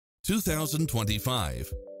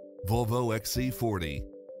2025 Volvo XC40.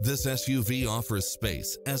 This SUV offers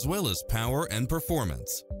space as well as power and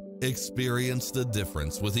performance. Experience the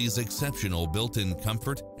difference with these exceptional built-in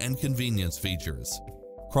comfort and convenience features.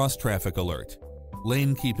 Cross-traffic alert,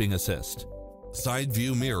 lane keeping assist, side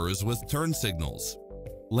view mirrors with turn signals,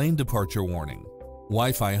 lane departure warning,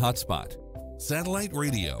 Wi-Fi hotspot, satellite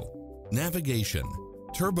radio, navigation,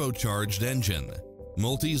 turbocharged engine,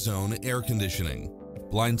 multi-zone air conditioning,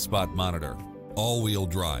 blind spot monitor, all-wheel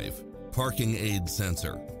drive, parking aid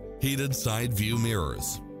sensor, heated side view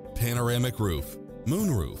mirrors, panoramic roof,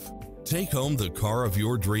 moonroof. Take home the car of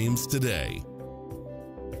your dreams today.